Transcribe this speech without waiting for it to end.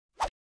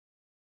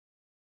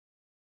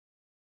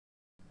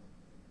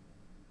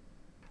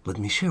Let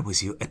me share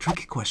with you a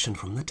tricky question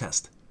from the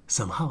test.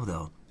 Somehow,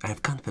 though, I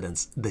have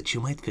confidence that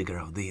you might figure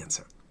out the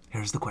answer.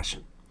 Here's the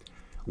question.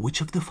 Which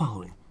of the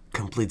following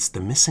completes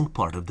the missing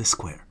part of the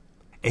square?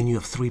 And you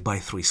have 3 by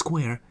 3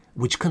 square,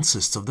 which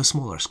consists of the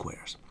smaller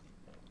squares.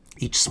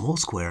 Each small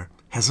square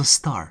has a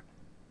star,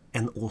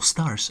 and all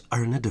stars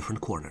are in the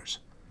different corners.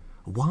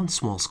 One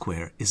small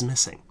square is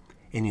missing,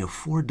 and you have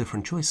 4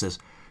 different choices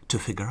to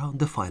figure out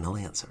the final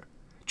answer.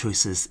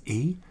 Choices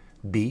A,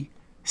 B,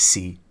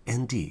 C,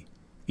 and D.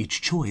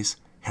 Each choice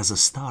has a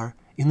star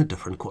in a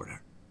different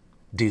corner.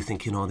 Do you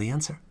think you know the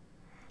answer?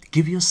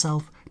 Give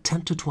yourself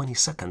 10 to 20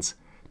 seconds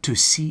to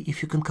see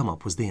if you can come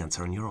up with the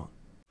answer on your own.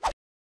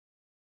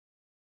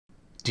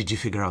 Did you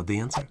figure out the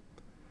answer?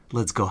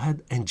 Let's go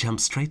ahead and jump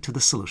straight to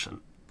the solution.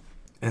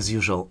 As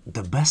usual,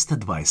 the best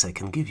advice I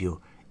can give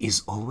you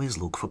is always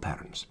look for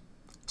patterns.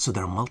 So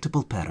there are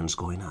multiple patterns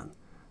going on.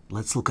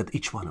 Let's look at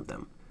each one of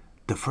them.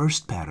 The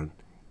first pattern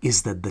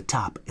is that the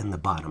top and the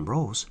bottom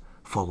rows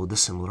follow the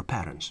similar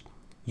patterns.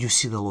 You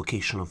see the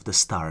location of the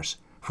stars.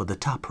 For the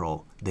top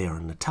row, they are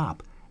in the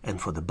top,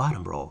 and for the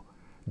bottom row,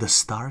 the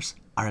stars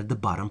are at the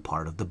bottom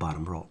part of the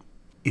bottom row.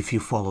 If you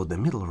follow the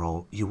middle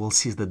row, you will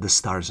see that the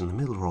stars in the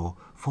middle row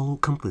follow a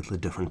completely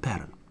different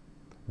pattern.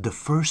 The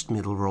first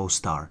middle row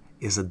star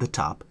is at the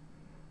top,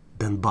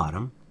 then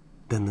bottom,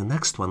 then the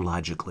next one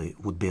logically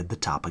would be at the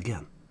top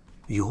again.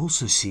 You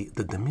also see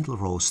that the middle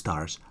row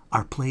stars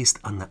are placed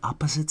on the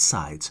opposite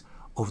sides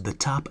of the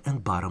top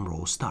and bottom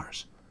row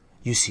stars.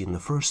 You see in the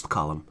first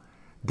column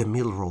the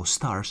middle row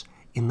stars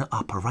in the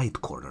upper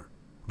right corner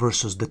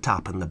versus the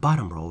top and the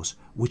bottom rows,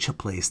 which are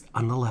placed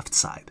on the left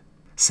side.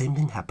 Same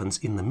thing happens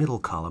in the middle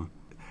column,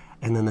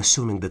 and then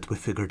assuming that we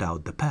figured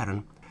out the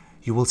pattern,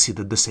 you will see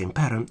that the same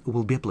pattern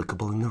will be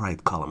applicable in the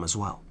right column as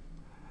well.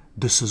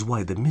 This is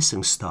why the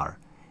missing star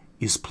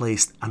is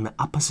placed on the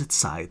opposite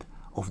side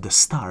of the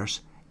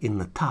stars in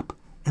the top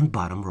and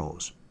bottom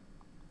rows.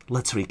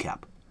 Let's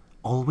recap.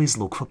 Always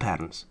look for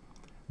patterns.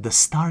 The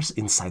stars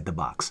inside the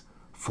box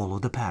follow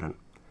the pattern.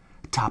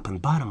 Top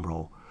and bottom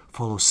row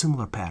follow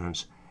similar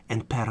patterns,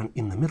 and pattern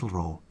in the middle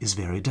row is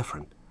very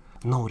different.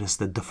 Notice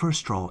that the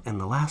first row and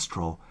the last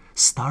row,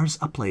 stars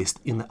are placed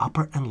in the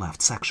upper and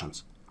left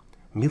sections.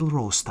 Middle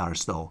row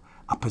stars, though,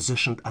 are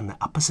positioned on the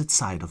opposite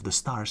side of the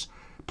stars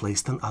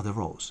placed in other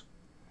rows.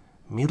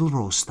 Middle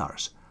row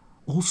stars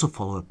also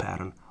follow a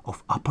pattern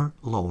of upper,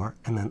 lower,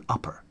 and then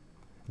upper.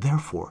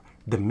 Therefore,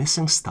 the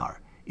missing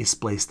star is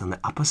placed on the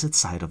opposite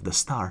side of the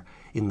star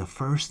in the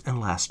first and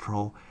last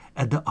row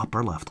at the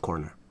upper left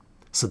corner.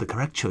 So the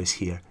correct choice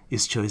here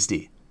is choice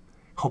D.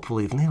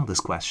 Hopefully you've nailed this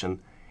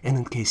question, and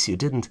in case you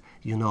didn't,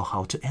 you know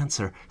how to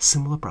answer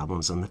similar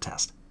problems on the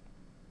test.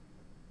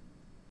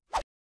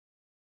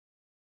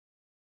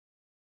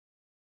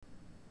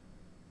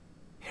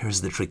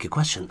 Here's the tricky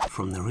question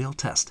from the real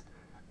test,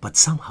 but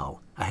somehow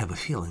I have a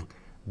feeling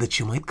that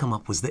you might come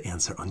up with the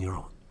answer on your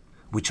own.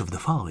 Which of the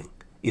following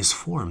is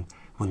formed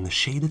when the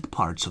shaded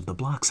parts of the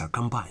blocks are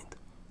combined?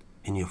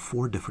 And you have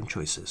 4 different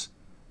choices.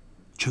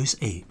 Choice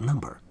A,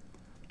 number.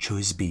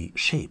 Choice B,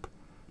 shape.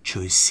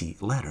 Choice C,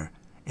 letter.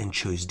 And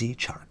choice D,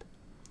 chart.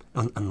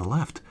 On the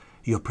left,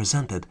 you're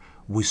presented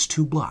with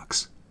 2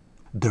 blocks.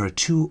 There are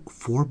 2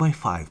 4 by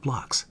 5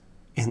 blocks,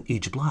 and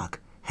each block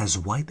has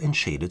white and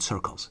shaded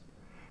circles.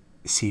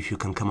 See if you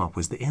can come up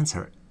with the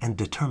answer and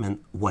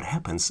determine what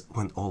happens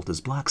when all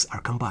these blocks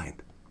are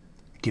combined.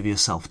 Give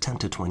yourself 10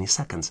 to 20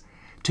 seconds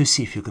to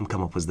see if you can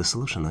come up with the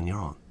solution on your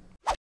own.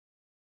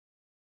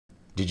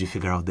 Did you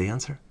figure out the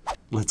answer?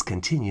 Let's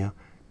continue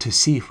to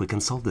see if we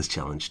can solve this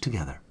challenge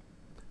together.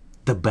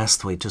 The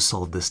best way to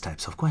solve these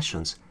types of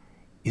questions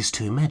is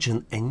to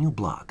imagine a new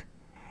block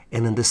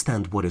and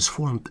understand what is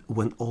formed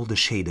when all the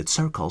shaded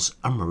circles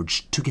are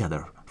merged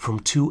together from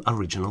 2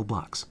 original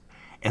blocks.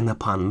 And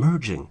upon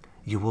merging,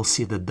 you will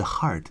see that the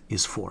heart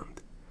is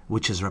formed,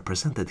 which is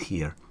represented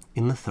here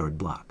in the 3rd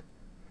block.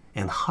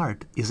 And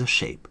heart is a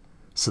shape,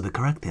 so the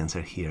correct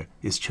answer here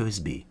is choice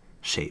B,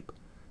 shape.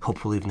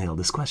 Hopefully you've nailed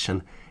this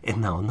question and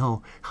now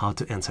know how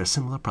to answer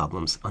similar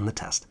problems on the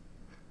test.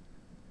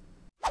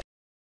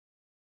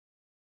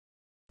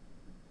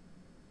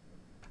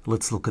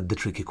 Let's look at the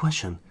tricky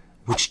question,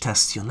 which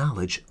tests your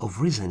knowledge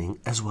of reasoning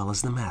as well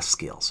as the math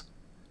skills.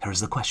 Here's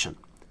the question.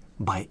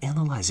 By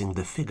analyzing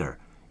the figure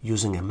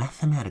using a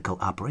mathematical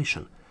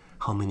operation,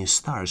 how many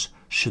stars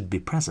should be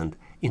present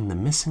in the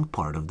missing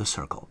part of the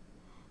circle?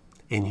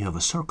 And you have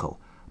a circle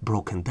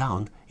broken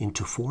down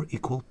into 4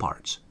 equal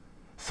parts.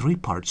 3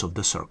 parts of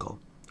the circle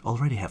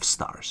already have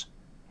stars,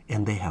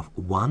 and they have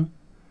 1,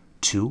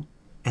 2,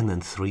 and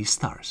then 3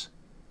 stars.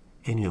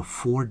 And you have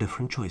 4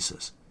 different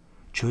choices.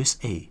 Choice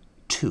A,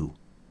 2,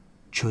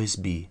 choice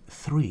B,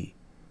 3,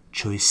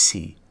 choice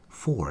C,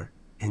 4,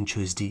 and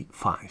choice D,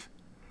 5.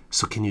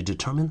 So can you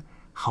determine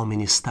how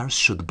many stars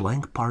should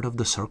blank part of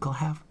the circle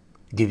have?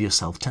 Give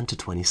yourself 10 to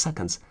 20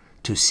 seconds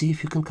to see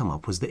if you can come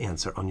up with the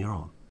answer on your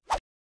own.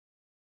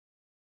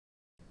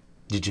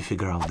 Did you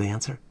figure out the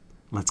answer?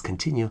 Let's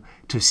continue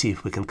to see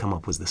if we can come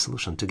up with the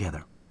solution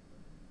together.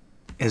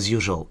 As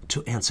usual,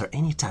 to answer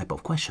any type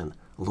of question,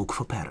 look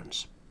for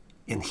patterns.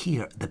 And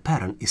here the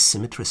pattern is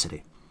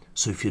symmetricity.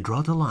 So if you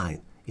draw the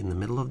line in the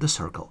middle of the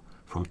circle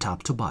from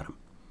top to bottom,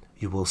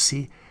 you will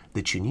see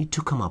that you need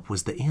to come up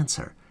with the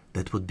answer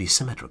that would be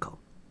symmetrical.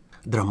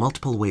 There are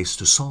multiple ways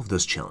to solve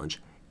this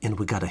challenge, and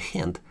we got a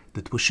hint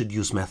that we should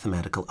use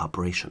mathematical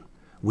operation.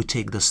 We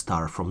take the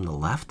star from the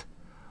left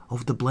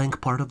of the blank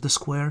part of the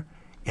square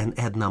and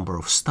add number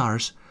of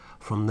stars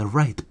from the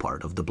right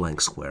part of the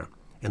blank square,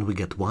 and we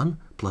get 1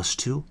 plus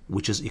 2,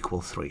 which is equal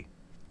 3.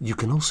 You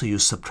can also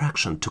use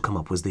subtraction to come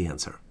up with the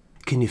answer.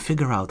 Can you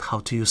figure out how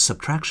to use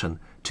subtraction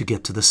to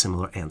get to the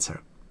similar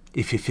answer?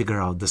 If you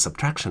figure out the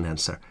subtraction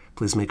answer,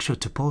 please make sure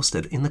to post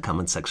it in the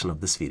comment section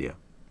of this video.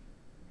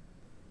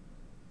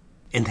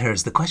 And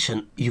here's the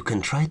question you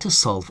can try to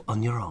solve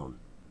on your own.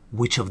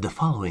 Which of the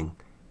following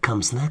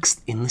comes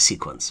next in the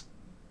sequence?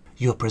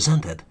 You're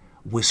presented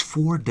with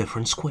 4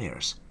 different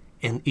squares,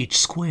 and each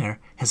square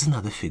has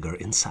another figure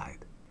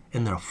inside.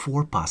 And there are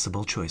 4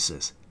 possible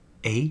choices: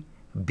 A,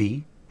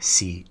 B,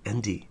 C,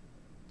 and D.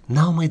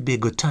 Now might be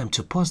a good time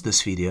to pause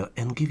this video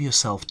and give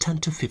yourself 10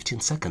 to 15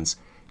 seconds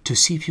to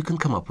see if you can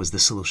come up with the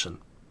solution.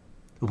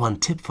 One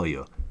tip for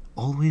you: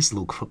 always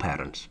look for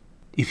patterns.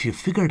 If you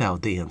figured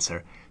out the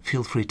answer,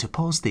 feel free to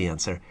post the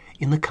answer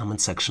in the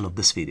comment section of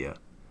this video.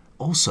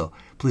 Also,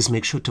 please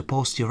make sure to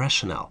post your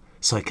rationale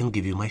so I can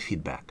give you my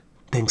feedback.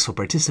 Thanks for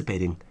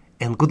participating,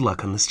 and good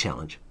luck on this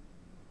challenge.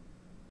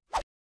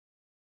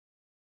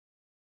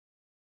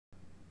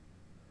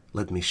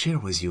 Let me share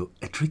with you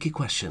a tricky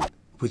question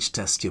which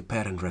tests your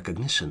pattern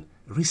recognition,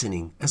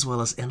 reasoning, as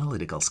well as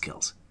analytical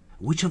skills.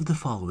 Which of the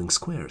following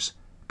squares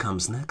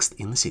comes next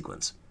in the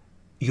sequence?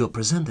 You're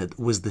presented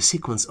with the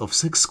sequence of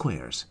 6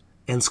 squares,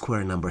 and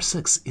square number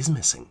 6 is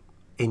missing,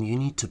 and you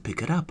need to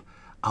pick it up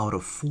out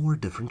of 4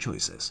 different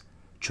choices: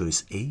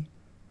 choice A,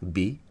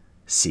 B,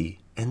 C,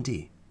 and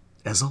D.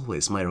 As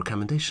always, my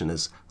recommendation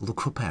is look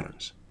for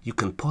patterns. You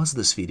can pause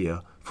this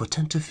video for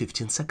 10 to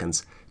 15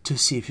 seconds to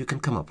see if you can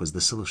come up with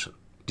the solution.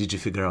 Did you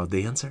figure out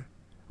the answer?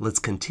 Let's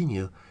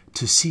continue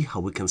to see how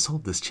we can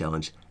solve this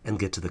challenge and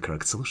get to the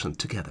correct solution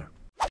together.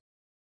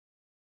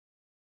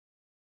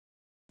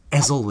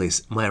 As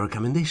always, my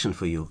recommendation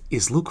for you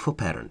is look for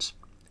patterns.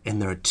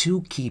 And there are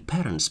 2 key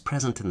patterns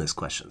present in these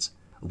questions.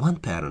 One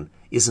pattern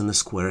is in the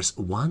squares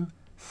 1,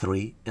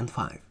 3, and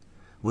 5.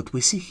 What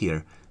we see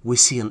here, we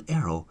see an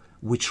arrow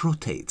which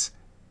rotates,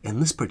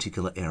 and this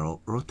particular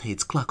arrow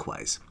rotates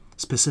clockwise,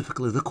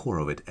 specifically the core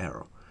of it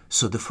arrow.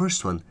 So the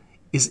first one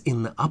is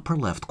in the upper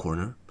left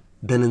corner,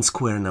 then in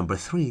square number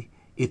 3,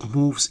 it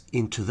moves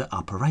into the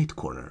upper right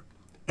corner,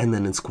 and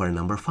then in square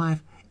number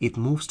 5, it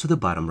moves to the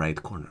bottom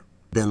right corner.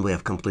 Then we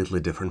have completely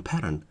different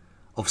pattern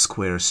of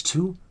squares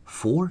 2,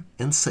 4,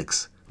 and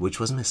 6, which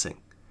was missing.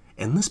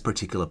 And this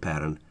particular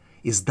pattern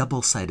is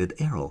double-sided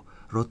arrow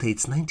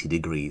rotates 90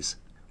 degrees,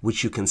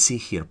 which you can see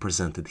here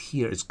presented.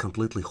 Here it's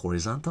completely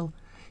horizontal,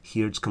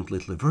 here it's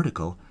completely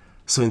vertical,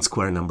 so in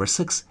square number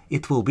 6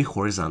 it will be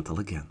horizontal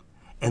again.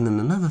 And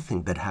then another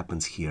thing that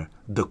happens here,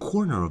 the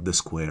corner of the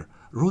square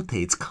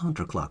rotates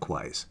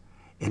counterclockwise,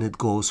 and it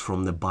goes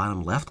from the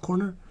bottom left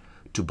corner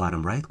to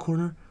bottom right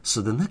corner,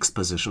 so the next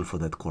position for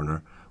that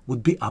corner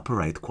would be upper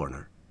right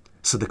corner.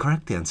 So the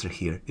correct answer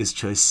here is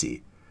choice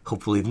C.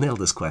 Hopefully you've nailed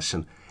this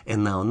question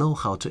and now know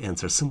how to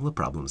answer similar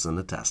problems on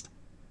the test.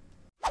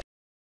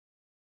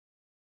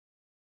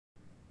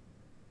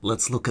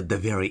 Let's look at the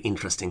very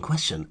interesting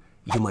question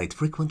you might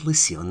frequently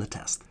see on the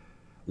test.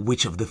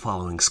 Which of the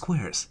following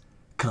squares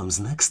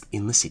comes next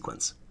in the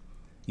sequence?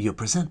 You're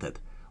presented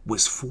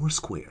with 4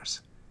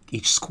 squares.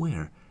 Each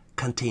square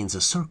contains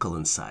a circle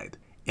inside,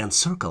 and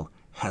circle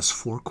has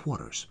 4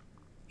 quarters.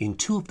 In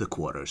 2 of the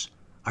quarters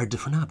are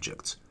different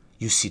objects.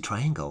 You see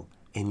triangle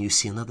and you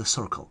see another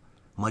circle,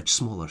 much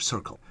smaller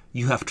circle.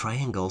 You have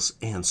triangles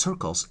and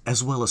circles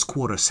as well as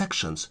quarter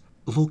sections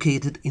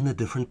located in the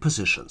different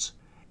positions,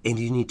 and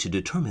you need to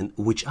determine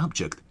which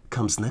object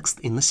comes next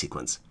in the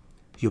sequence.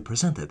 You're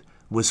presented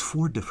with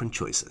 4 different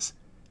choices: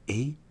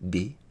 A,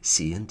 B,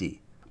 C, and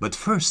D. But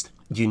first,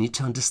 you need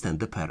to understand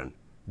the pattern.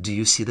 Do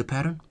you see the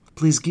pattern?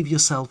 Please give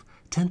yourself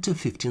 10 to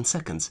 15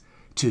 seconds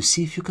to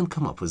see if you can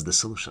come up with the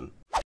solution.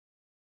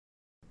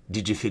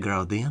 Did you figure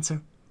out the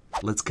answer?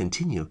 Let's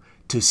continue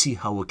to see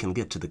how we can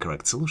get to the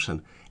correct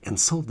solution and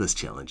solve this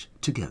challenge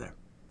together.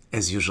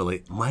 As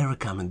usually, my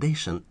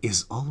recommendation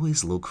is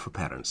always look for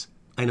patterns.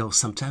 I know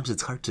sometimes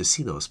it's hard to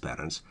see those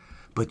patterns,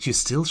 but you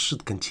still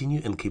should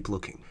continue and keep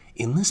looking.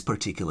 In this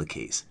particular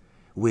case,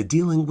 we're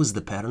dealing with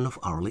the pattern of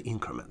hourly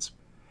increments,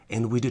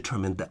 and we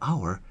determine the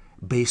hour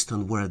based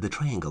on where the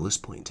triangle is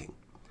pointing.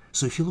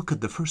 So if you look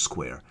at the first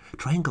square,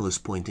 triangle is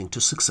pointing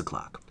to 6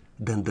 o'clock.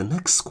 Then the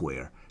next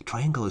square,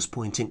 triangle is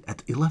pointing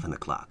at 11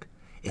 o'clock.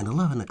 And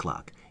 11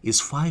 o'clock is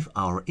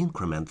 5-hour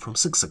increment from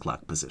 6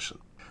 o'clock position.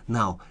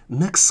 Now,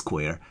 next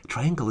square,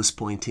 triangle is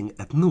pointing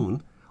at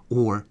noon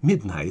or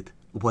midnight,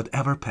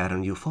 whatever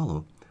pattern you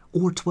follow,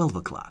 or 12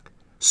 o'clock.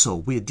 So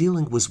we're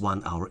dealing with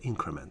 1-hour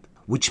increment,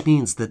 which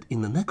means that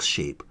in the next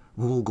shape,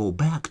 we will go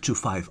back to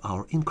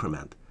 5-hour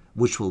increment,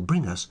 which will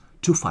bring us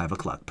to 5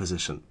 o'clock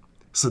position.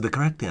 So the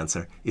correct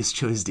answer is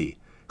choice D.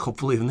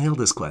 Hopefully you've nailed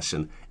this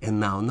question and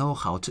now know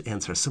how to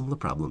answer similar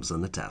problems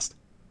on the test.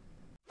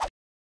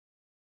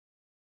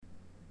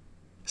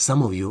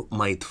 Some of you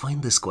might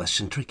find this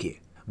question tricky,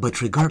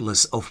 but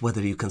regardless of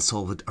whether you can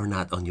solve it or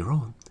not on your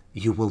own,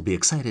 you will be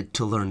excited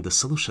to learn the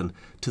solution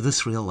to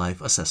this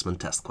real-life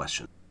assessment test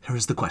question. Here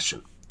is the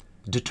question.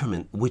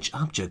 Determine which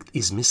object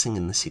is missing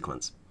in the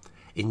sequence.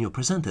 And you're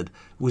presented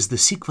with the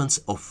sequence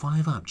of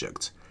 5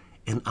 objects,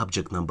 and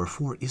object number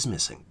 4 is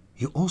missing.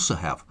 You also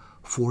have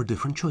 4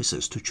 different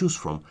choices to choose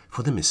from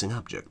for the missing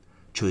object.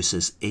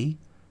 Choices A,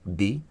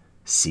 B,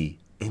 C,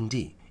 and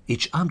D.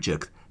 Each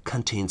object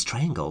contains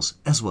triangles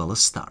as well as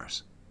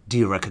stars. Do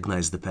you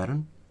recognize the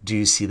pattern? Do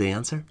you see the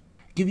answer?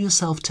 Give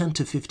yourself 10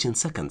 to 15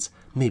 seconds,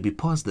 maybe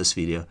pause this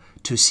video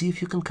to see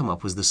if you can come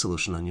up with the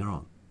solution on your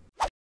own.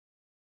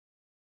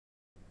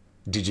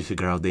 Did you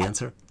figure out the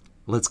answer?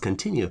 Let's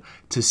continue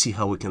to see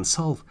how we can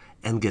solve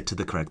and get to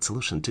the correct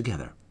solution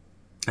together.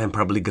 I'm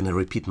probably going to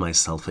repeat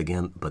myself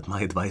again, but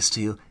my advice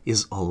to you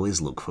is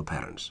always look for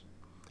patterns.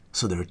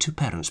 So there are 2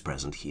 patterns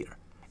present here,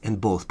 and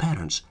both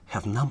patterns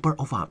have number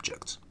of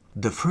objects.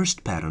 The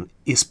first pattern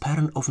is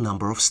pattern of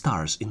number of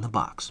stars in the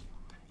box.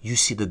 You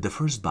see that the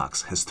first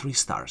box has 3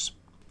 stars,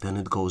 then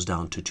it goes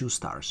down to 2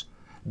 stars,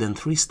 then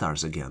 3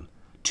 stars again,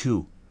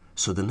 2,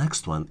 so the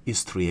next one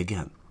is 3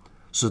 again.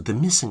 So the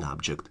missing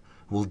object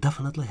will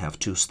definitely have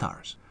 2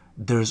 stars.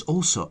 There is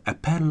also a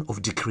pattern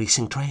of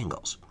decreasing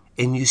triangles,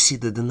 and you see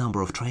that the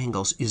number of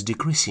triangles is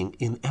decreasing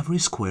in every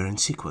square in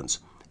sequence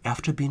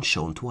after being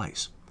shown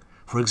twice.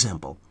 For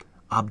example,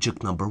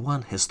 object number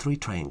 1 has 3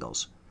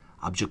 triangles.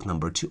 Object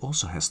number 2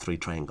 also has 3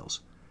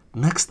 triangles.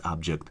 Next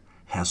object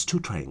has 2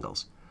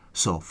 triangles.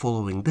 So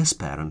following this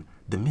pattern,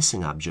 the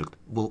missing object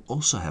will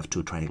also have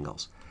 2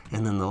 triangles,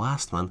 and then the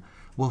last one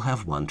will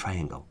have 1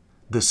 triangle.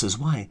 This is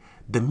why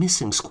the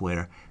missing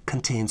square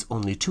contains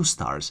only 2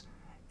 stars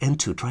and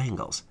 2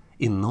 triangles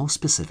in no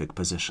specific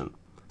position.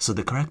 So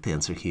the correct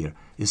answer here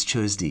is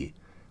choice D.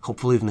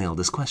 Hopefully you've nailed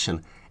this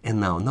question and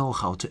now know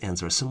how to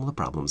answer similar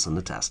problems on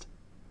the test.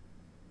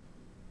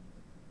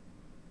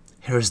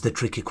 Here's the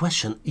tricky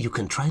question you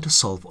can try to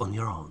solve on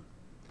your own.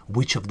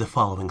 Which of the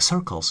following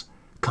circles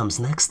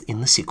comes next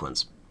in the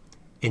sequence?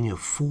 And you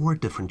have 4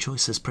 different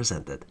choices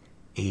presented: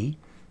 A,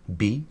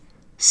 B,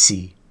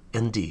 C,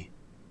 and D.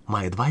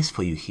 My advice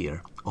for you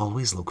here,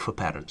 always look for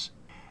patterns.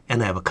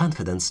 And I have a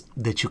confidence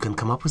that you can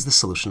come up with the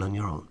solution on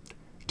your own.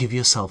 Give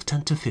yourself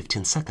 10 to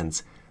 15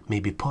 seconds,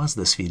 maybe pause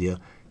this video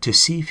to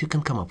see if you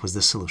can come up with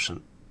the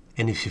solution.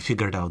 And if you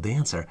figured out the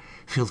answer,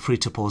 feel free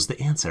to post the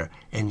answer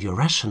and your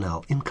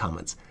rationale in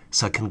comments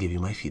so I can give you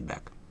my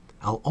feedback.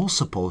 I'll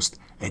also post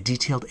a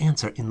detailed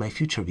answer in my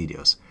future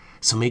videos,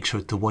 so make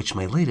sure to watch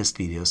my latest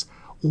videos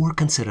or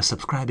consider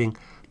subscribing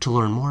to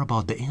learn more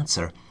about the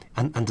answer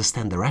and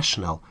understand the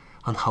rationale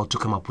on how to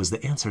come up with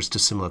the answers to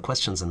similar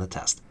questions in the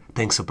test.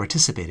 Thanks for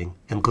participating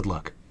and good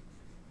luck!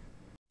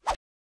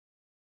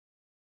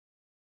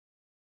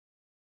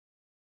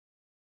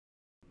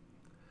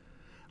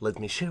 Let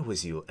me share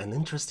with you an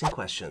interesting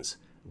questions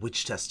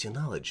which test your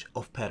knowledge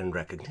of pattern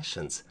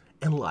recognitions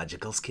and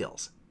logical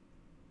skills.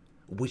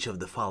 Which of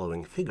the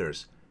following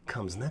figures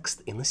comes next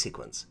in the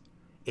sequence?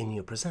 And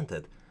you're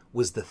presented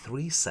with the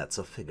 3 sets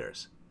of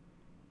figures.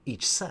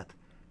 Each set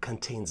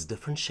contains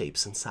different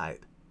shapes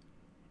inside.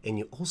 And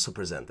you're also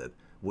presented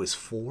with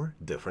 4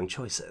 different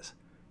choices.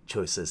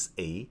 Choices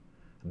A,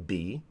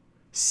 B,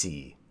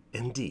 C,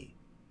 and D.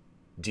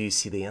 Do you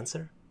see the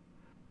answer?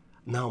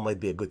 Now might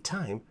be a good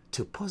time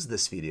to pause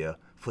this video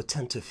for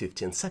 10 to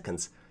 15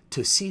 seconds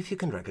to see if you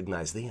can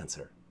recognize the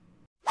answer.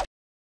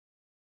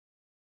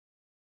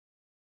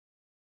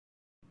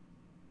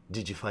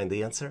 Did you find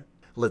the answer?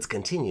 Let's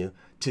continue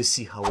to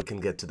see how we can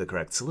get to the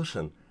correct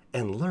solution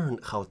and learn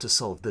how to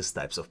solve these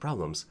types of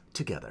problems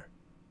together.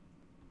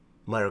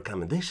 My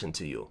recommendation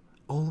to you,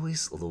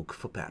 always look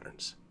for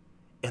patterns.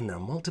 And there are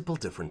multiple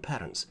different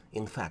patterns,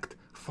 in fact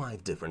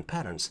 5 different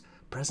patterns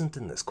present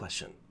in this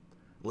question.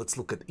 Let's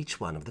look at each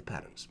one of the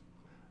patterns.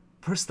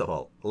 First of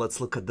all, let's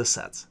look at the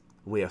sets.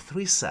 We have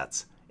 3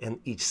 sets, and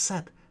each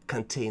set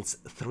contains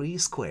 3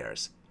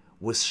 squares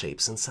with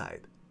shapes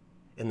inside.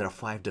 And there are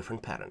 5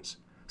 different patterns.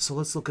 So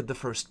let's look at the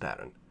first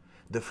pattern.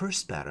 The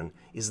first pattern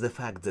is the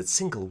fact that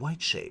single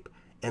white shape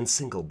and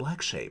single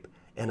black shape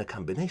and a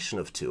combination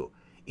of 2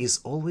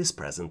 is always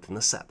present in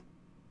the set.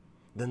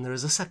 Then there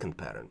is a second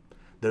pattern.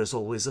 There is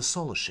always a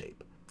solo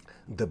shape.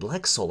 The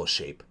black solo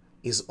shape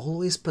is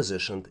always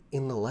positioned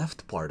in the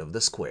left part of the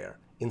square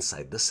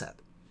inside the set.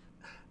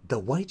 The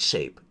white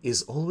shape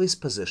is always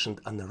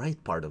positioned on the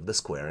right part of the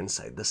square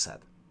inside the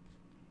set.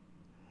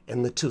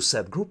 And the 2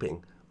 set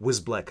grouping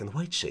with black and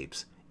white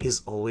shapes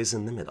is always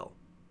in the middle.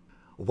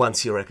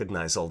 Once you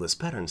recognize all these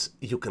patterns,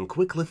 you can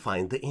quickly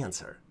find the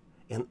answer.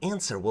 An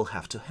answer will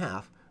have to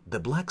have the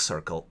black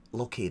circle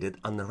located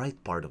on the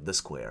right part of the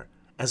square,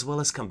 as well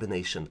as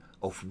combination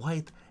of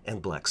white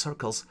and black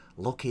circles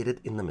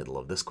located in the middle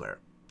of the square.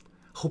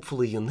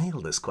 Hopefully you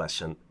nailed this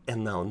question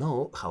and now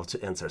know how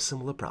to answer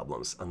similar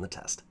problems on the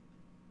test.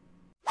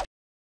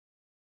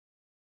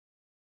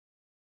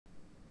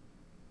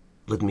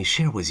 Let me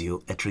share with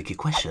you a tricky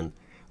question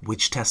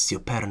which tests your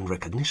pattern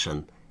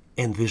recognition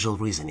and visual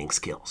reasoning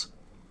skills.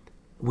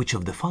 Which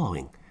of the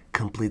following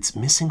completes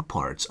missing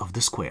parts of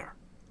the square?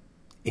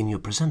 And you're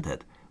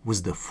presented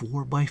with the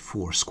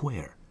 4x4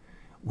 square,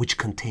 which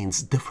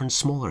contains different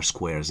smaller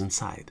squares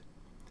inside,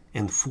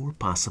 and 4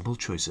 possible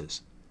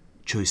choices.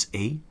 Choice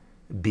A,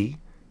 B,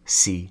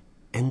 C,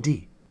 and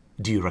D.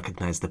 Do you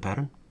recognize the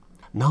pattern?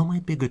 Now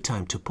might be a good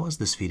time to pause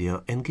this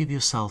video and give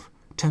yourself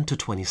 10 to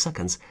 20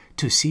 seconds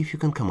to see if you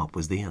can come up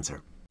with the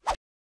answer.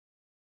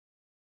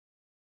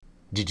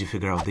 Did you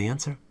figure out the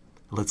answer?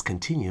 Let's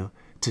continue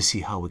to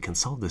see how we can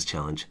solve this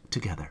challenge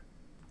together.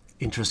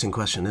 Interesting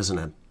question, isn't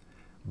it?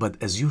 But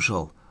as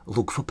usual,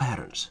 look for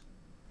patterns.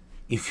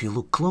 If you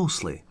look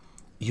closely,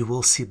 you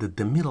will see that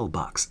the middle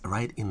box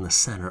right in the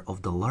center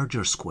of the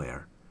larger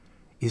square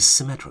is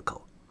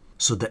symmetrical.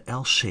 So the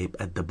L shape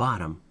at the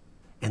bottom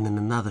and then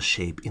another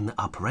shape in the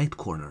upper right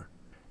corner,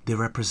 they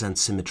represent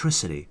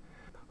symmetricity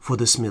for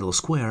this middle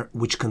square,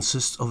 which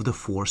consists of the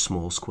 4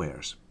 small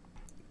squares.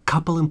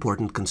 Couple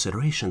important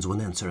considerations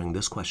when answering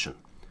this question.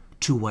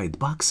 2 white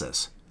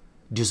boxes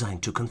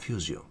designed to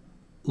confuse you.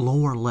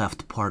 Lower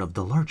left part of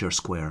the larger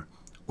square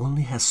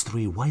only has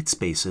 3 white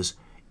spaces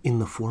in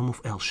the form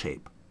of L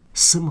shape.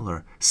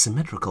 Similar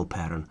symmetrical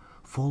pattern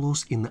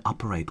follows in the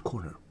upper right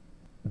corner.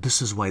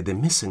 This is why the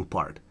missing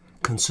part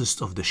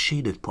consists of the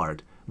shaded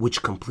part,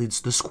 which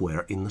completes the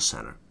square in the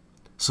center.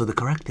 So the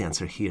correct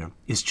answer here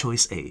is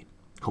choice A.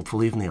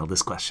 Hopefully you've nailed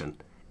this question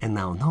and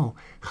now know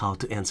how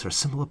to answer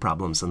similar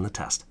problems on the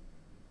test.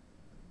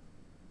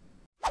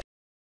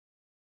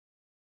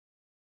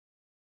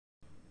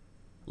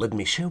 Let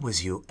me share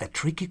with you a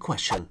tricky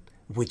question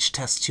which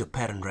tests your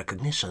pattern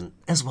recognition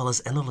as well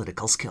as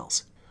analytical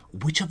skills.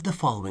 Which of the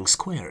following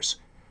squares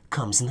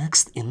comes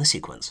next in the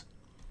sequence?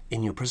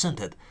 And you're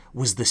presented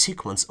with the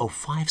sequence of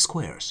 5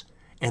 squares,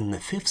 and the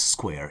 5th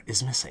square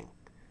is missing.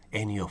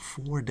 And you have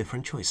 4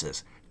 different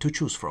choices to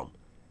choose from: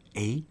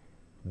 A,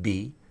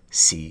 B,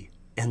 C,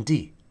 and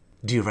D.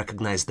 Do you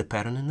recognize the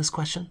pattern in this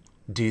question?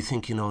 Do you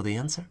think you know the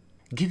answer?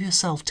 Give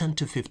yourself 10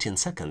 to 15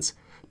 seconds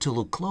to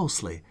look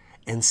closely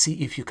and see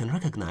if you can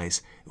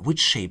recognize which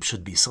shape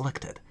should be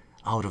selected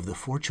out of the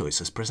 4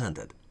 choices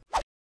presented.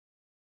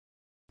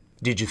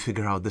 Did you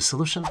figure out the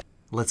solution?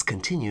 Let's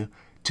continue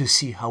to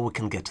see how we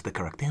can get to the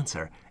correct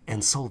answer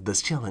and solve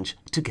this challenge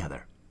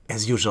together.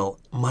 As usual,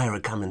 my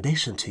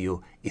recommendation to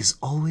you is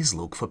always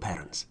look for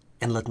patterns.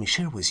 And let me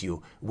share with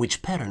you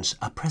which patterns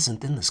are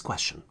present in this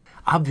question.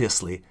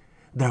 Obviously,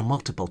 there are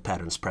multiple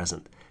patterns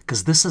present,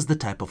 because this is the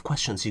type of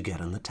questions you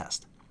get on the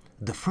test.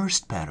 The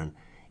first pattern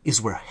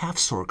is where half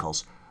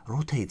circles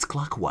rotates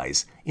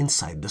clockwise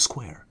inside the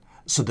square.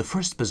 So the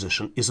first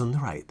position is on the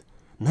right,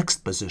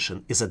 next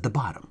position is at the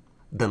bottom,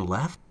 then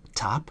left,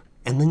 top,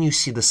 and then you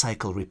see the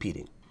cycle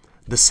repeating.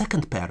 The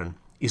second pattern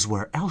is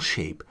where L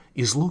shape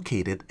is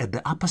located at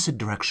the opposite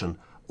direction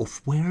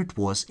of where it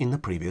was in the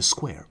previous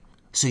square.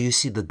 So you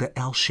see that the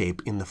L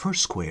shape in the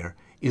first square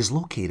is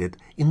located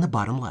in the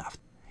bottom left.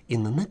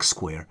 In the next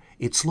square,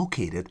 it's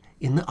located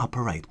in the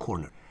upper right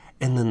corner.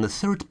 And then the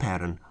third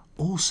pattern,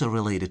 also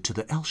related to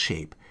the L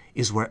shape,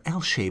 is where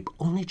L shape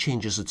only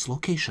changes its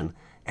location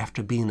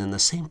after being in the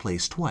same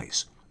place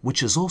twice,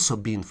 which is also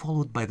being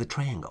followed by the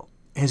triangle.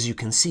 As you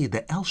can see,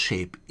 the L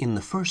shape in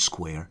the first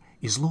square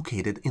is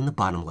located in the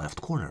bottom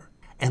left corner,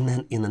 and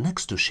then in the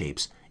next 2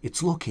 shapes,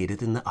 it's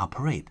located in the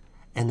upper right,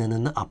 and then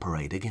in the upper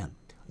right again.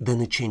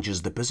 Then it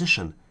changes the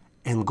position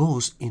and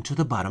goes into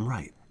the bottom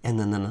right, and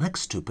then in the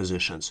next 2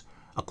 positions,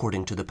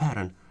 according to the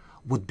pattern,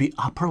 would be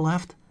upper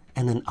left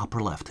and then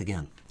upper left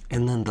again.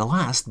 And then the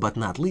last but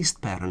not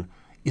least pattern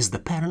is the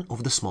pattern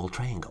of the small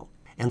triangle.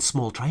 And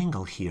small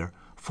triangle here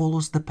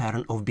follows the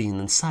pattern of being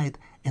inside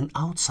and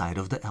outside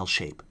of the L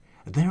shape.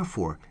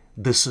 Therefore,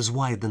 this is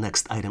why the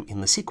next item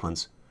in the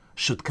sequence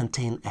should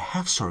contain a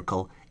half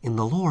circle in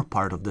the lower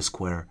part of the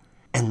square,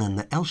 and then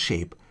the L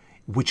shape,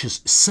 which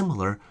is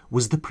similar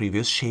with the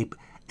previous shape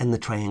and the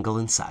triangle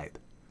inside.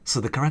 So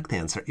the correct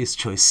answer is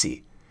choice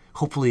C.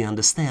 Hopefully you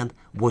understand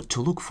what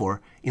to look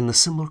for in the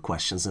similar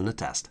questions in the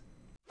test.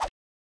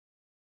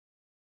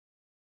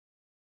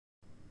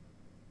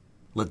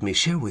 Let me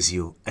share with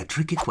you a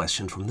tricky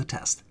question from the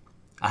test.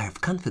 I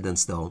have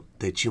confidence, though,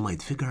 that you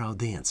might figure out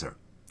the answer.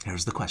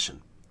 Here's the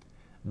question.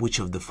 Which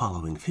of the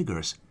following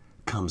figures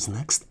comes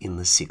next in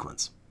this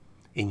sequence?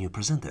 And you're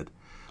presented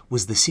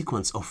with the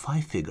sequence of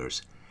 5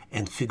 figures,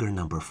 and figure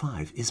number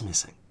 5 is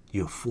missing.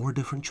 You have 4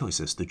 different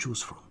choices to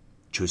choose from.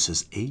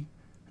 Choices A,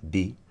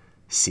 B,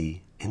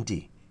 C, and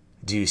D.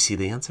 Do you see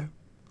the answer?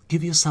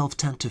 Give yourself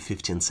 10 to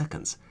 15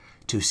 seconds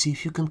to see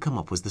if you can come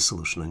up with the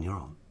solution on your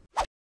own.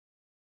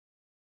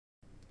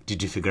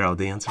 Did you figure out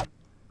the answer?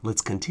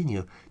 Let's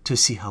continue to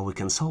see how we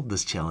can solve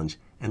this challenge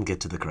and get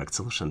to the correct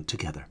solution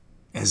together.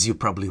 As you're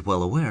probably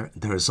well aware,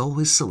 there is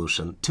always a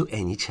solution to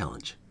any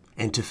challenge.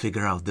 And to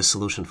figure out the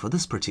solution for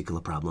this particular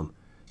problem,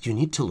 you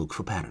need to look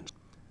for patterns.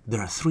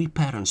 There are 3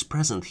 patterns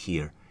present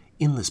here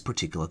in this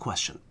particular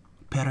question.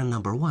 Pattern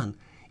number 1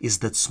 is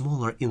that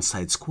smaller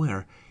inside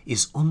square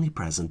is only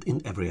present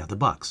in every other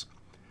box.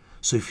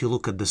 So if you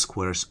look at the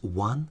squares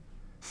 1,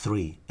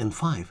 3, and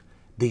 5,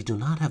 they do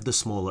not have the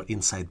smaller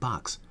inside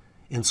box,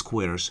 and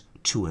squares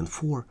 2 and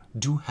 4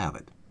 do have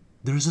it.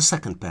 There is a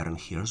second pattern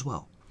here as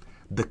well.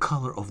 The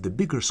color of the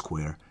bigger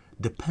square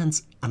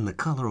depends on the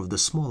color of the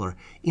smaller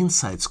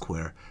inside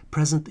square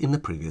present in the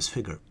previous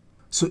figure.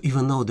 So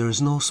even though there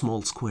is no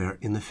small square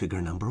in the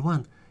figure number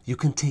 1, you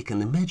can take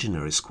an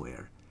imaginary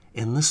square,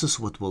 and this is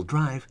what will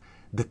drive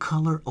the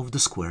color of the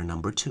square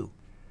number 2.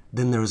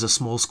 Then there is a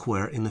small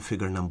square in the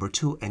figure number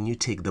 2, and you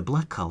take the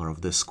black color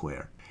of this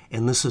square,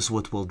 and this is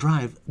what will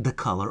drive the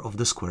color of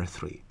the square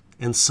 3,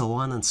 and so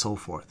on and so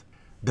forth.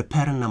 The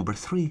pattern number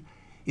 3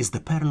 is the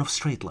pattern of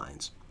straight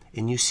lines,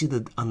 and you see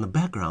that on the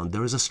background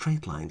there is a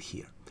straight line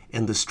here,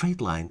 and the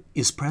straight line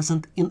is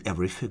present in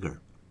every figure.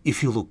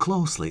 If you look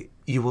closely,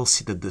 you will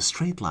see that the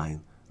straight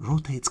line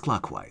rotates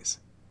clockwise.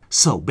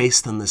 So,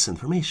 based on this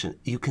information,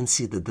 you can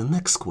see that the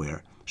next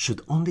square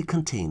should only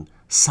contain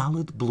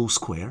solid blue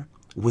square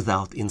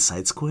without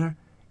inside square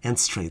and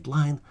straight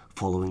line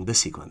following the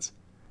sequence.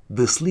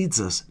 This leads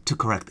us to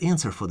correct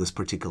answer for this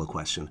particular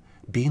question,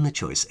 being the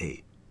choice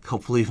A.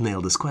 Hopefully you've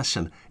nailed this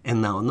question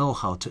and now know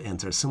how to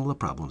answer similar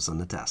problems on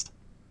the test.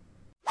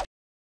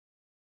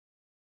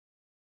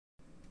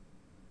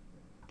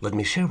 Let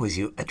me share with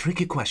you a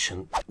tricky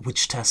question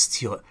which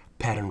tests your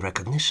pattern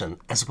recognition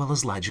as well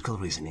as logical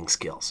reasoning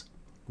skills.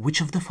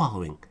 Which of the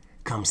following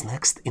comes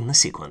next in the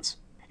sequence?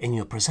 And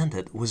you're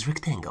presented with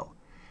rectangle,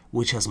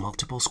 which has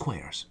multiple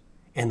squares,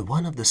 and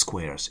one of the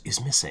squares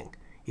is missing.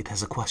 It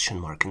has a question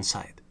mark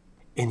inside.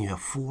 And you have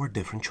 4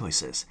 different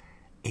choices,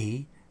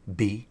 A,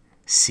 B,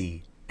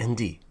 C, and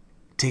D.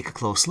 Take a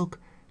close look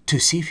to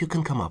see if you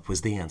can come up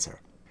with the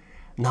answer.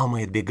 Now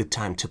might be a good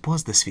time to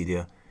pause this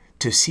video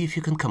to see if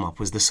you can come up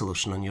with the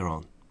solution on your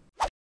own.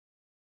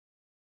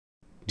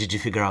 Did you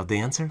figure out the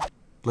answer?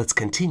 Let's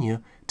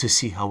continue to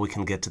see how we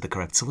can get to the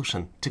correct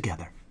solution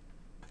together.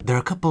 There are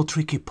a couple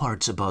tricky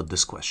parts about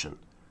this question.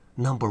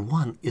 Number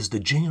 1 is the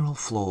general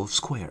flow of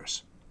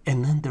squares,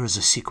 and then there is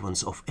a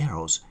sequence of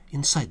arrows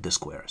inside the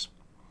squares.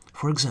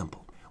 For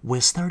example,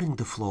 we're starting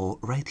the flow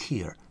right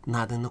here,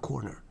 not in the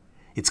corner.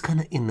 It's kind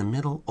of in the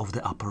middle of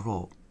the upper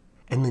row,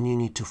 and then you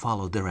need to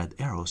follow the red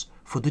arrows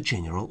for the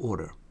general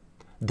order.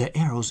 The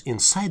arrows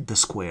inside the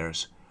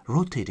squares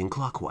rotating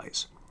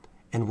clockwise,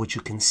 and what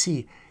you can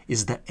see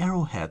is the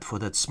arrowhead for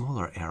that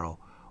smaller arrow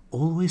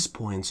always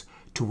points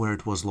to where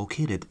it was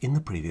located in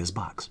the previous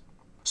box.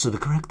 So the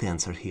correct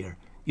answer here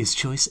is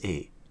choice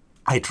A.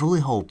 I truly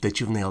hope that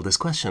you've nailed this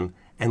question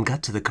and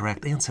got to the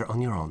correct answer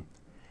on your own.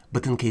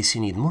 But in case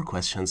you need more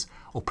questions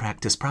or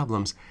practice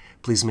problems,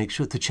 please make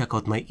sure to check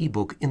out my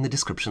ebook in the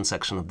description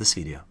section of this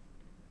video.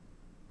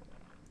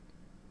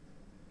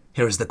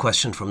 Here is the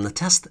question from the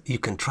test you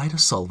can try to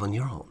solve on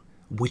your own.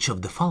 Which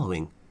of the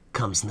following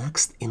comes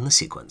next in the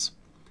sequence?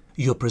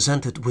 You're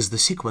presented with the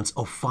sequence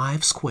of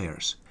 5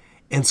 squares,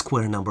 and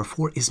square number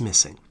 4 is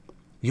missing.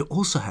 You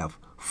also have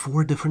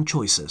 4 different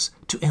choices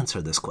to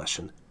answer this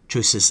question.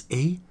 Choices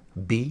A,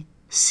 B,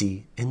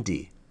 C, and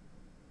D.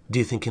 Do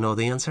you think you know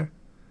the answer?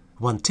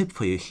 One tip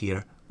for you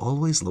here,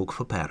 always look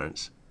for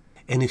patterns.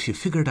 And if you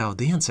figured out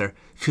the answer,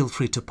 feel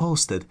free to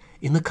post it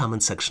in the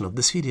comment section of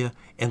this video,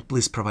 and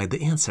please provide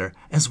the answer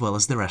as well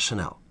as the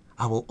rationale.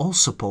 I will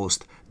also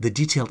post the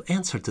detailed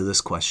answer to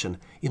this question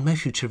in my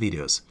future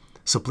videos.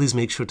 So please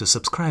make sure to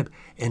subscribe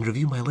and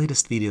review my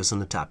latest videos on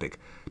the topic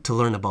to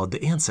learn about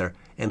the answer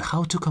and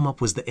how to come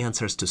up with the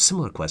answers to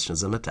similar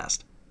questions on the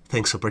test.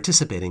 Thanks for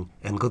participating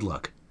and good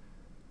luck.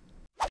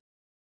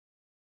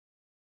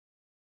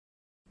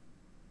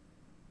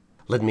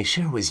 Let me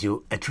share with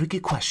you a tricky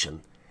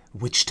question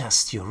which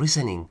tests your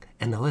reasoning,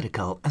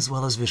 analytical, as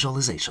well as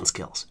visualization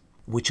skills.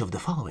 Which of the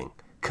following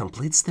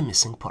completes the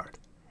missing part?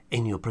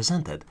 And you're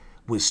presented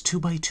with 2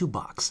 by 2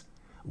 box.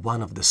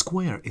 One of the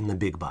square in the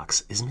big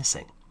box is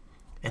missing.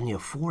 And you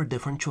have 4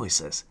 different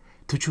choices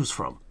to choose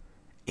from,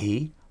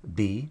 A,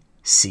 B,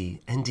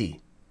 C, and D.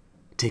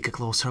 Take a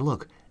closer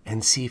look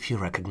and see if you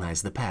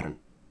recognize the pattern.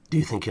 Do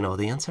you think you know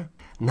the answer?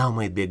 Now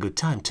might be a good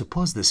time to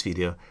pause this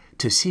video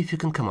to see if you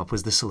can come up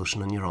with the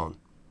solution on your own.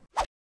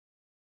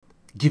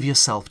 Give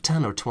yourself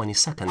 10 or 20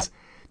 seconds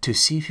to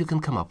see if you can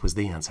come up with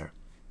the answer.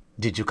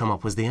 Did you come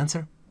up with the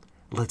answer?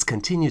 Let's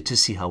continue to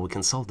see how we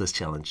can solve this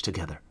challenge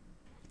together.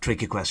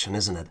 Tricky question,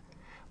 isn't it?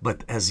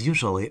 But as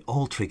usually,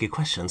 all tricky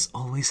questions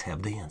always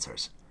have the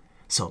answers.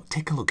 So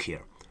take a look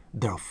here.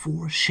 There are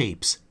 4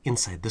 shapes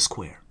inside the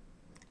square,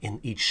 and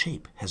each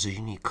shape has a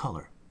unique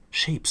color.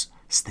 Shapes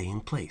stay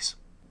in place.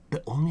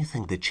 The only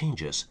thing that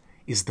changes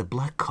is the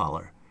black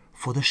color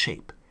for the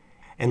shape.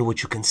 And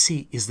what you can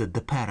see is that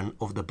the pattern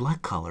of the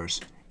black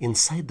colors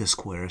inside the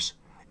squares,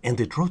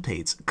 and it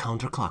rotates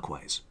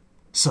counterclockwise.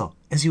 So,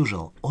 as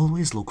usual,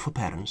 always look for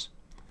patterns.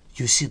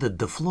 You see that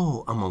the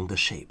flow among the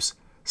shapes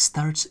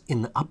starts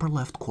in the upper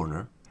left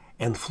corner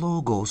and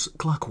flow goes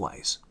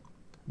clockwise.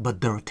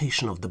 But the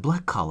rotation of the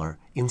black color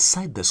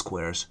inside the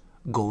squares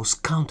goes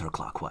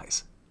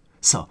counterclockwise.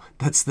 So,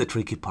 that's the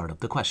tricky part of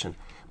the question.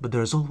 But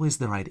there's always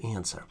the right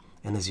answer.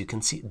 And as you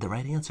can see, the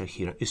right answer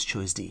here is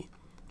choice D.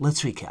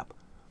 Let's recap.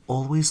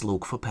 Always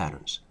look for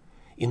patterns.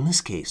 In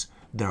this case,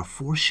 there are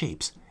 4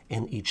 shapes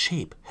and each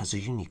shape has a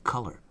unique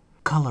color.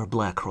 Color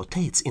black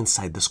rotates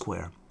inside the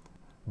square,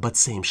 but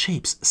same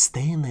shapes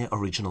stay in their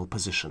original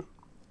position,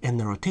 and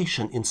the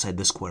rotation inside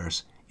the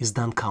squares is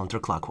done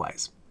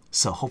counterclockwise.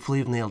 So hopefully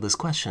you've nailed this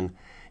question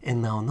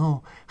and now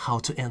know how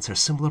to answer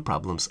similar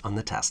problems on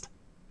the test.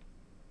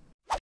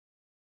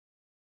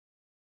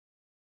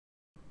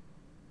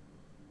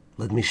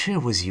 Let me share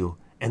with you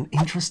an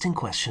interesting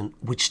question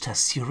which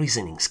tests your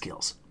reasoning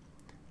skills.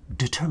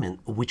 Determine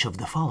which of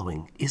the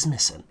following is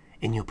missing,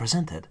 and you're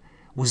presented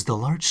with the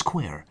large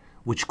square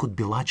which could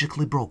be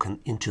logically broken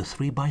into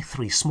 3 by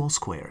 3 small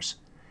squares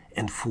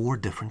and 4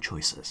 different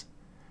choices.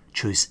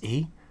 Choice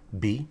A,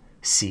 B,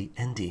 C,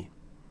 and D.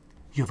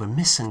 You have a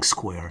missing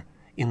square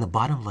in the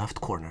bottom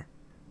left corner.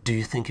 Do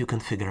you think you can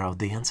figure out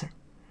the answer?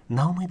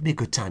 Now might be a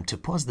good time to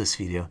pause this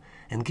video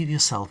and give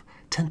yourself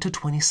 10 to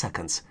 20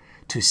 seconds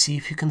to see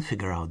if you can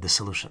figure out the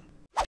solution.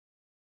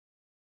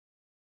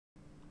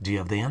 Do you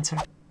have the answer?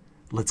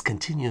 Let's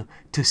continue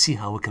to see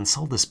how we can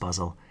solve this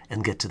puzzle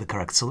and get to the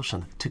correct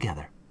solution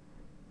together.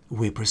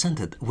 We're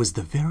presented with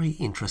the very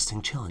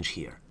interesting challenge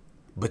here,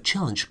 but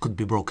challenge could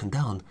be broken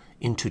down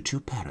into 2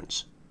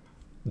 patterns.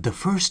 The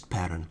first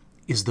pattern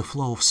is the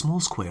flow of small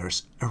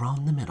squares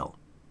around the middle,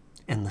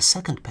 and the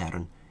second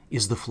pattern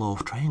is the flow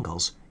of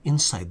triangles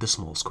inside the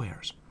small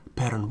squares.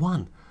 Pattern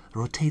 1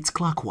 rotates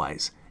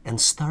clockwise and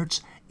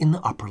starts in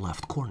the upper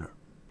left corner.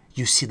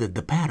 You see that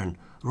the pattern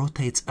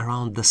rotates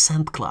around the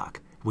cent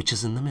clock, which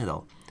is in the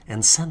middle,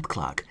 and cent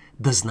clock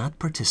does not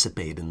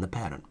participate in the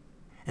pattern.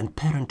 And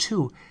pattern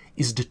 2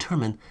 is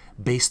determined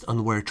based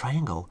on where a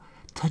triangle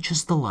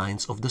touches the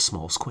lines of the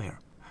small square.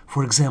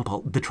 For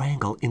example, the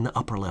triangle in the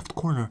upper left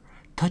corner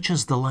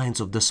touches the lines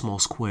of the small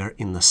square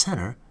in the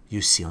center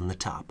you see on the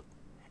top,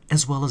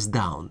 as well as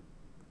down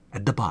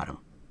at the bottom.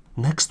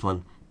 Next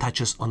one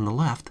touches on the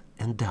left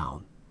and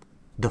down.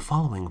 The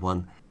following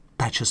one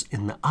touches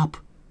in the up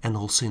and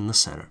also in the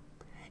center.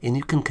 And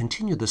you can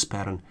continue this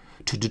pattern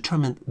to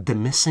determine the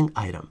missing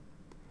item,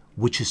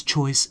 which is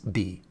choice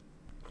B.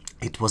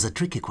 It was a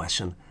tricky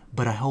question,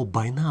 but I hope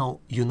by now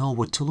you know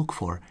what to look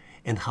for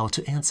and how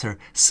to answer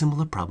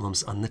similar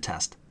problems on the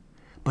test.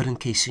 But in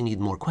case you need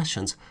more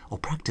questions or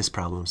practice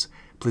problems,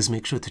 please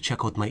make sure to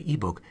check out my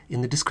ebook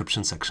in the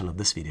description section of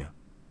this video.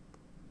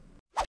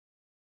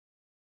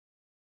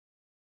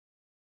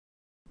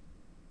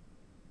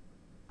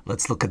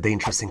 Let's look at the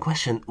interesting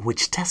question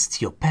which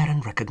tests your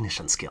pattern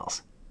recognition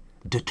skills.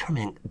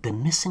 Determine the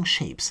missing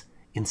shapes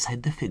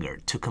inside the figure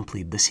to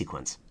complete the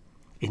sequence.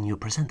 And you're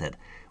presented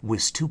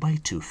with 2 by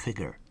 2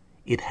 figure.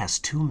 It has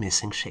 2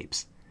 missing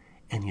shapes,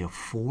 and you have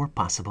 4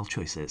 possible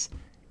choices: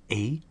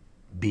 A,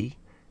 B,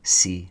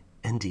 C,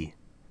 and D.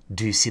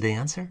 Do you see the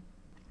answer?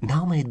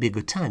 Now might be a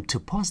good time to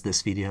pause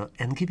this video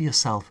and give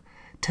yourself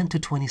 10 to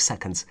 20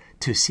 seconds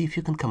to see if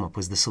you can come up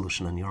with the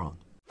solution on your own.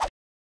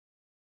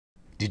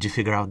 Did you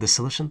figure out the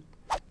solution?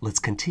 Let's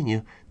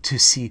continue to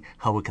see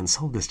how we can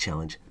solve this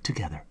challenge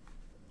together.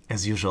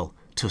 As usual,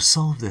 to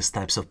solve these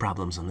types of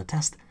problems on the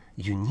test,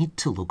 you need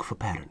to look for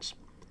patterns.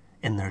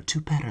 And there are 2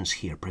 patterns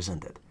here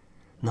presented.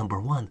 Number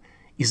 1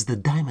 is the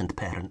diamond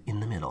pattern in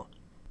the middle.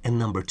 And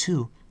number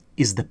 2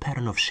 is the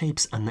pattern of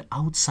shapes on the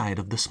outside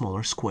of the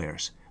smaller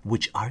squares,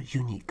 which are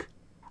unique.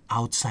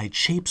 Outside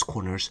shapes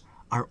corners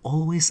are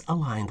always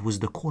aligned with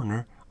the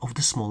corner of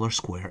the smaller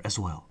square as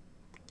well.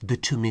 The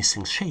 2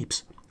 missing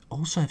shapes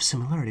also have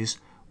similarities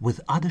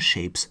with other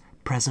shapes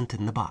present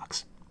in the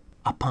box.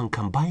 Upon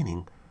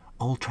combining,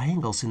 all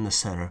triangles in the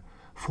center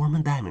form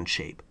a diamond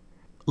shape.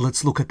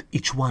 Let's look at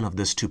each one of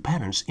these 2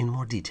 patterns in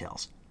more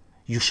details.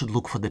 You should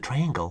look for the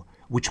triangle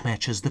which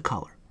matches the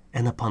color,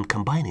 and upon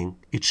combining,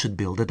 it should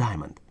build a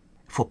diamond.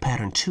 For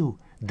pattern 2,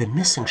 the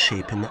missing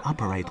shape in the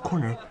upper right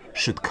corner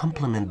should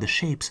complement the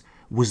shapes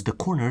with the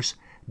corners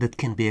that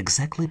can be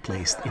exactly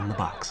placed in the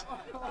box.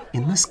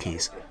 In this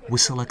case, we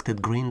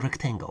selected green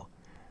rectangle.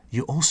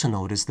 You also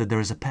notice that there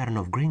is a pattern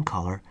of green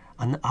color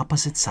on the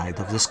opposite side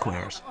of the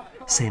squares,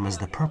 same as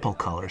the purple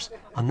colors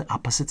on the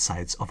opposite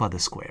sides of other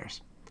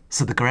squares.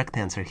 So the correct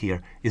answer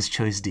here is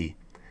choice D.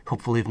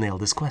 Hopefully you've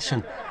nailed this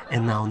question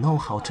and now know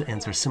how to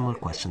answer similar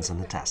questions on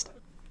the test.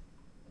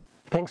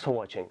 Thanks for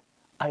watching.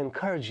 I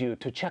encourage you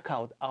to check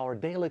out our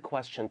daily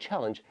question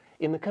challenge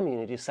in the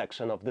community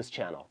section of this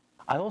channel.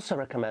 I also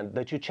recommend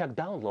that you check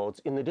downloads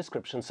in the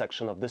description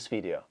section of this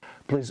video.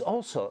 Please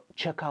also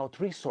check out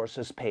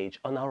resources page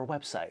on our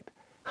website,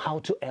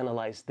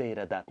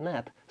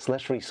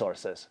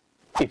 howtoanalyzedata.net/resources.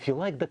 If you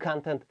like the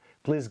content,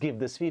 please give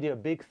this video a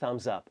big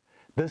thumbs up.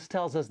 This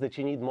tells us that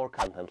you need more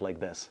content like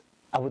this.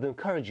 I would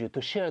encourage you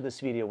to share this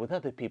video with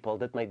other people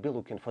that might be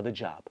looking for the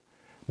job.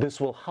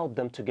 This will help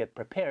them to get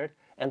prepared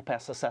and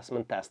pass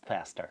assessment test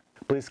faster.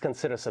 Please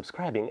consider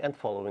subscribing and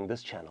following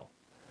this channel.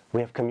 We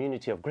have a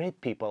community of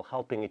great people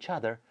helping each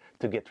other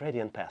to get ready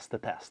and pass the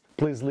test.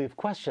 Please leave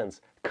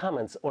questions,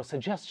 comments, or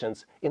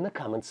suggestions in the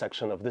comment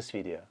section of this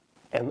video.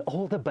 And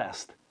all the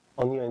best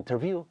on your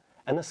interview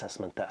and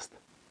assessment test.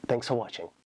 Thanks for watching.